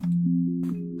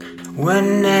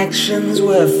when actions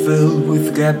were filled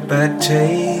with garbage,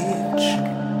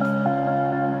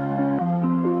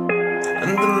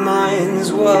 and the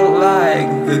minds were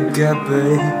like the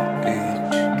garbage,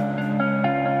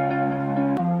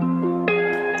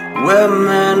 where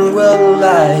men were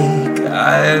like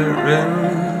iron,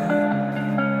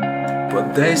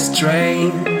 but their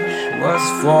strange was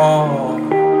for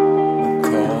the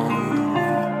cold,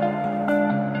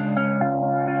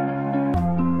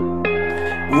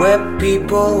 where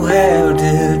people had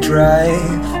to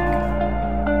drive,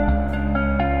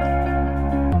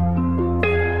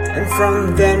 and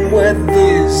from then where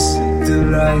this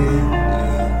derived.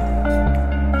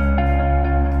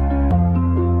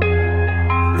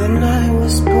 Then I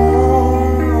was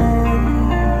born.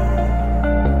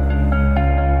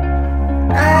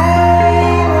 I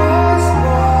was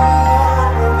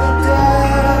born in the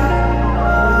dark.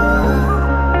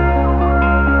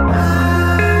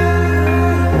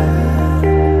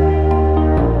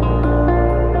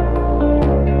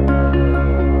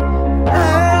 I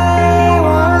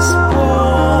was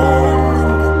born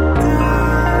in the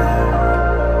dark.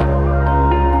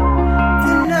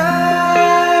 Then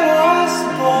I was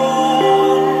born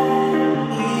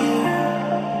here.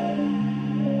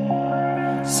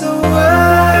 So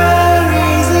where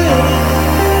is it?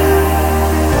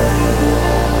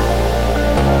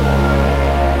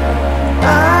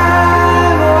 I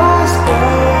was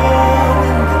born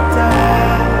in the dark.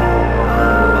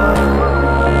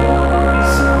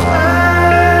 So I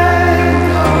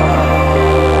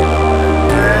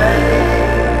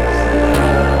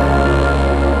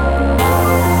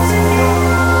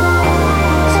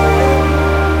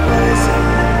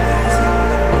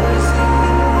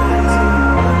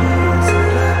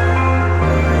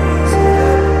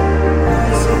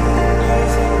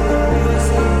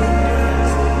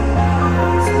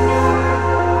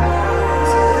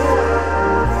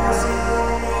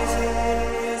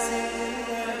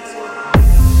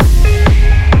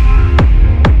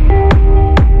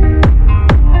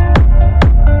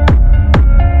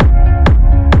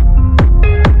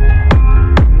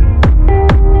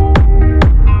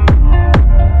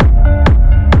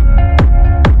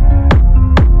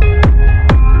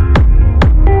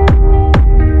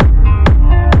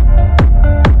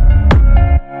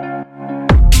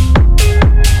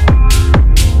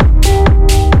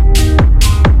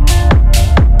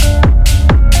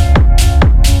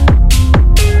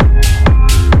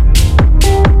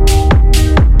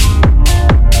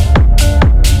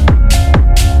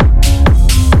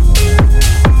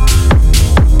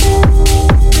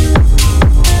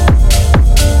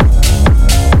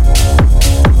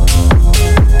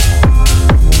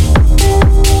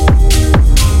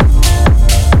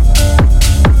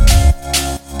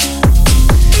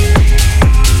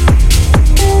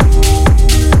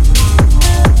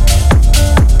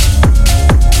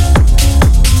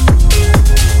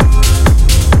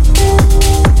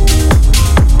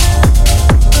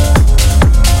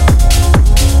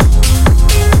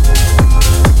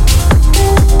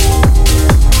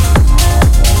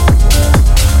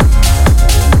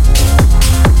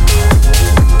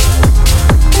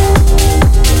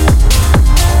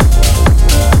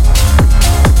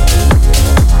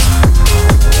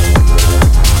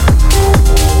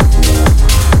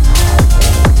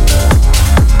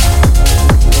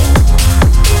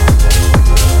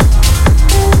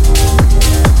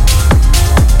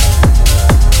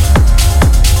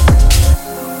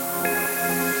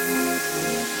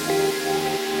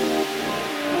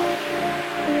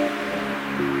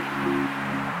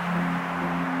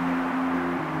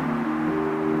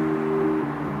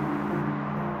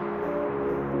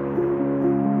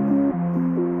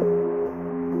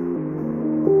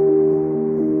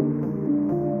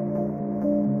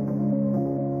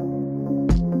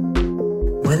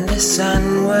when the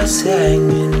sun was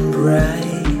hanging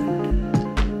bright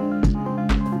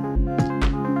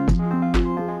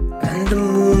and the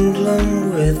moon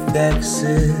glowed with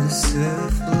excess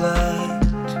of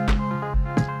light,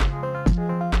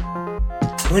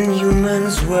 when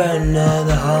humans were not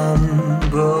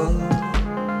humble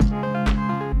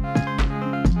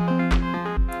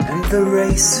and the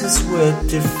races were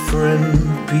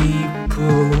different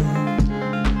people,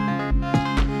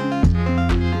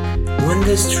 when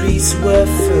the streets were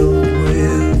filled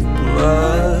with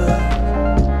blood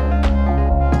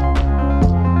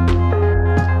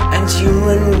and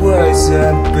human words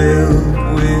are built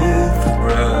with